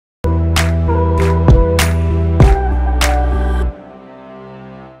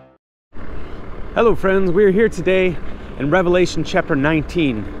Hello friends, we're here today in Revelation chapter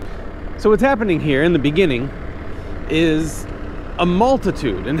 19. So what's happening here in the beginning is a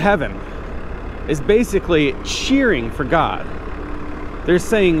multitude in heaven is basically cheering for God. They're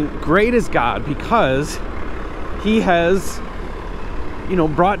saying, great is God because he has,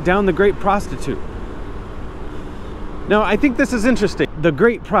 brought down the great prostitute. Now, I think this is interesting. The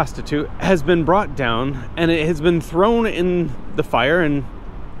great prostitute has been brought down and it has been thrown in the fire and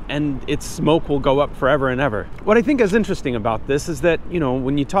its smoke will go up forever and ever. What I think is interesting about this is that,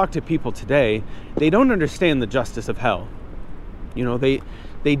 when you talk to people today, they don't understand the justice of hell.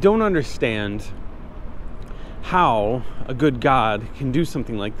 They don't understand how a good God can do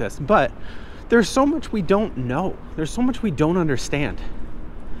something like this. But there's so much we don't know. There's so much we don't understand.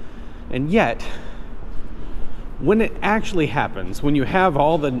 And yet, when it actually happens, when you have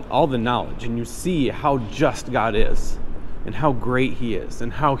all the knowledge and you see how just God is, and how great he is,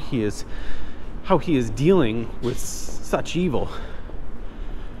 and how he is dealing with such evil.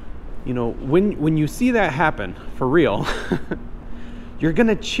 When you see that happen for real, you're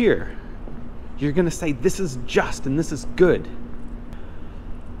gonna cheer. You're gonna say, this is just and this is good.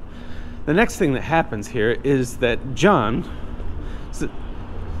 The next thing that happens here is that John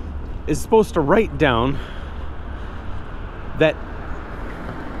is supposed to write down that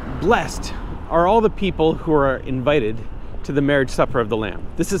blessed are all the people who are invited to the marriage supper of the Lamb.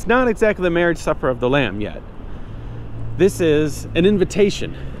 This is not exactly the marriage supper of the Lamb yet. This is an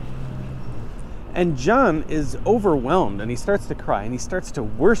invitation. And John is overwhelmed and he starts to cry and he starts to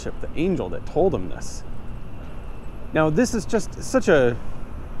worship the angel that told him this. Now, this is just such a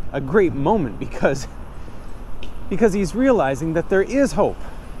great moment because he's realizing that there is hope.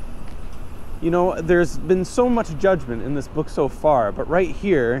 There's been so much judgment in this book so far, but right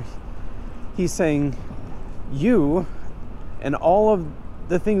here, he's saying, you and all of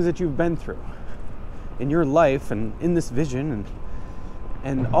the things that you've been through in your life and in this vision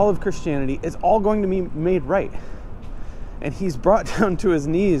and all of Christianity is all going to be made right. And he's brought down to his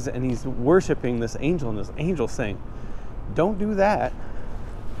knees and he's worshiping this angel, and this angel saying, don't do that.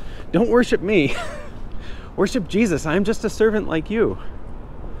 Don't worship me. Worship Jesus. I'm just a servant like you.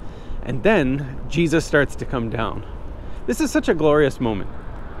 And then Jesus starts to come down. This is such a glorious moment.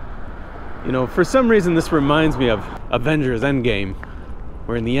 For some reason, this reminds me of Avengers Endgame,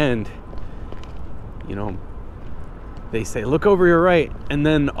 where in the end, they say, look over your right, and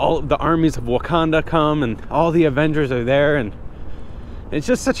then all of the armies of Wakanda come, and all the Avengers are there, and it's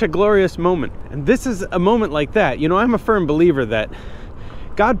just such a glorious moment. And this is a moment like that. I'm a firm believer that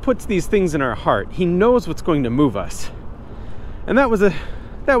God puts these things in our heart. He knows what's going to move us. And that was a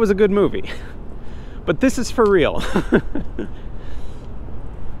good movie. But this is for real.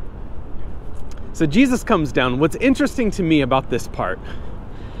 So Jesus comes down. What's interesting to me about this part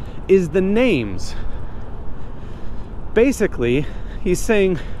is the names. Basically, he's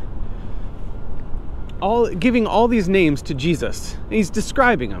saying, giving all these names to Jesus. And he's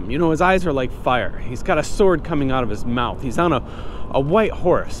describing them. His eyes are like fire. He's got a sword coming out of his mouth. He's on a white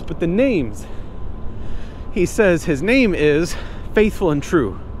horse. But the names, he says his name is Faithful and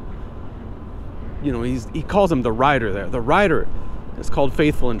True. He calls him the rider there. The rider is called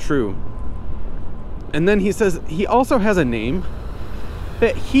Faithful and True. And then he says he also has a name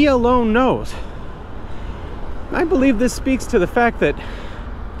that he alone knows. I believe this speaks to the fact that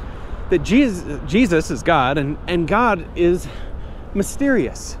Jesus is God and God is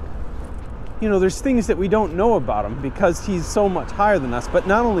mysterious. There's things that we don't know about him because he's so much higher than us. But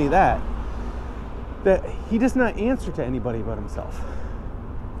not only that he does not answer to anybody but himself.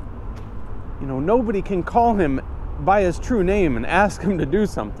 Nobody can call him by his true name and ask him to do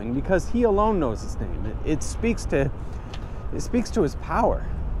something because he alone knows his name. It speaks to his power.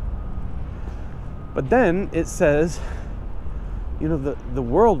 But then it says, the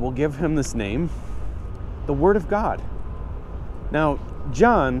world will give him this name, the Word of God. Now,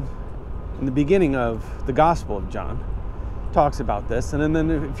 John, in the beginning of the Gospel of John, talks about this. And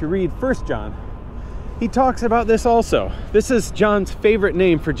then if you read 1 John, he talks about this also. This is John's favorite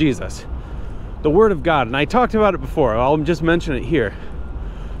name for Jesus. The Word of God. And I talked about it before. I'll just mention it here.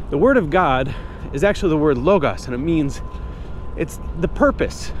 The Word of God is actually the word logos, and it means it's the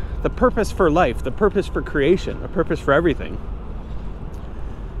purpose for life, the purpose for creation, a purpose for everything.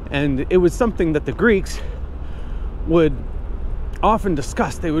 And it was something that the Greeks would often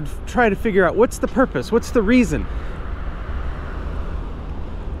discuss. They would try to figure out, what's the purpose? What's the reason?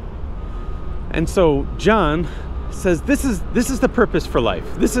 And so John says, this is the purpose for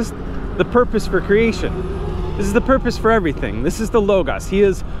life. This is the purpose for creation. This is the purpose for everything. This is the Logos. He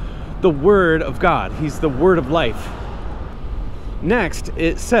is the Word of God. He's the Word of life. Next,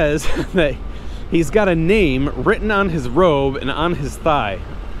 it says that He's got a name written on his robe and on his thigh.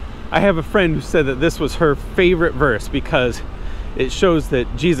 I have a friend who said that this was her favorite verse because it shows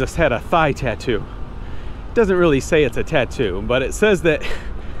that Jesus had a thigh tattoo. It doesn't really say it's a tattoo, but it says that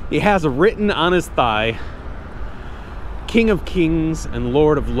he has written on his thigh, King of Kings and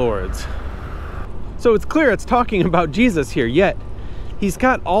Lord of Lords. So it's clear it's talking about Jesus here, yet he's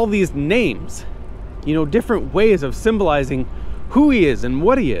got all these names, you know, different ways of symbolizing who he is and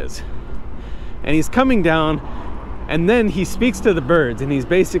what he is. And he's coming down, and then he speaks to the birds, and he's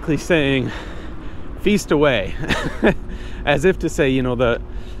basically saying, feast away. As if to say, you know,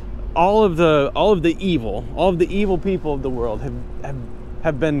 all of the evil people of the world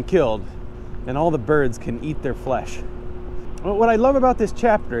have been killed, and all the birds can eat their flesh. What I love about this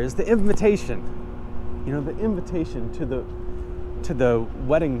chapter is the invitation, you know, the invitation to the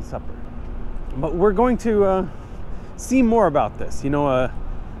wedding supper. But we're going to see more about this. You know,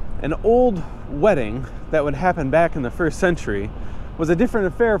 an old wedding that would happen back in the 1st century was a different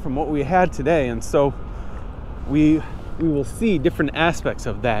affair from what we had today, and so we will see different aspects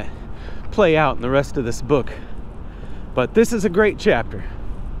of that play out in the rest of this book. But this is a great chapter.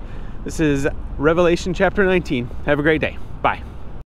 This is Revelation chapter 19. Have a great day. Bye.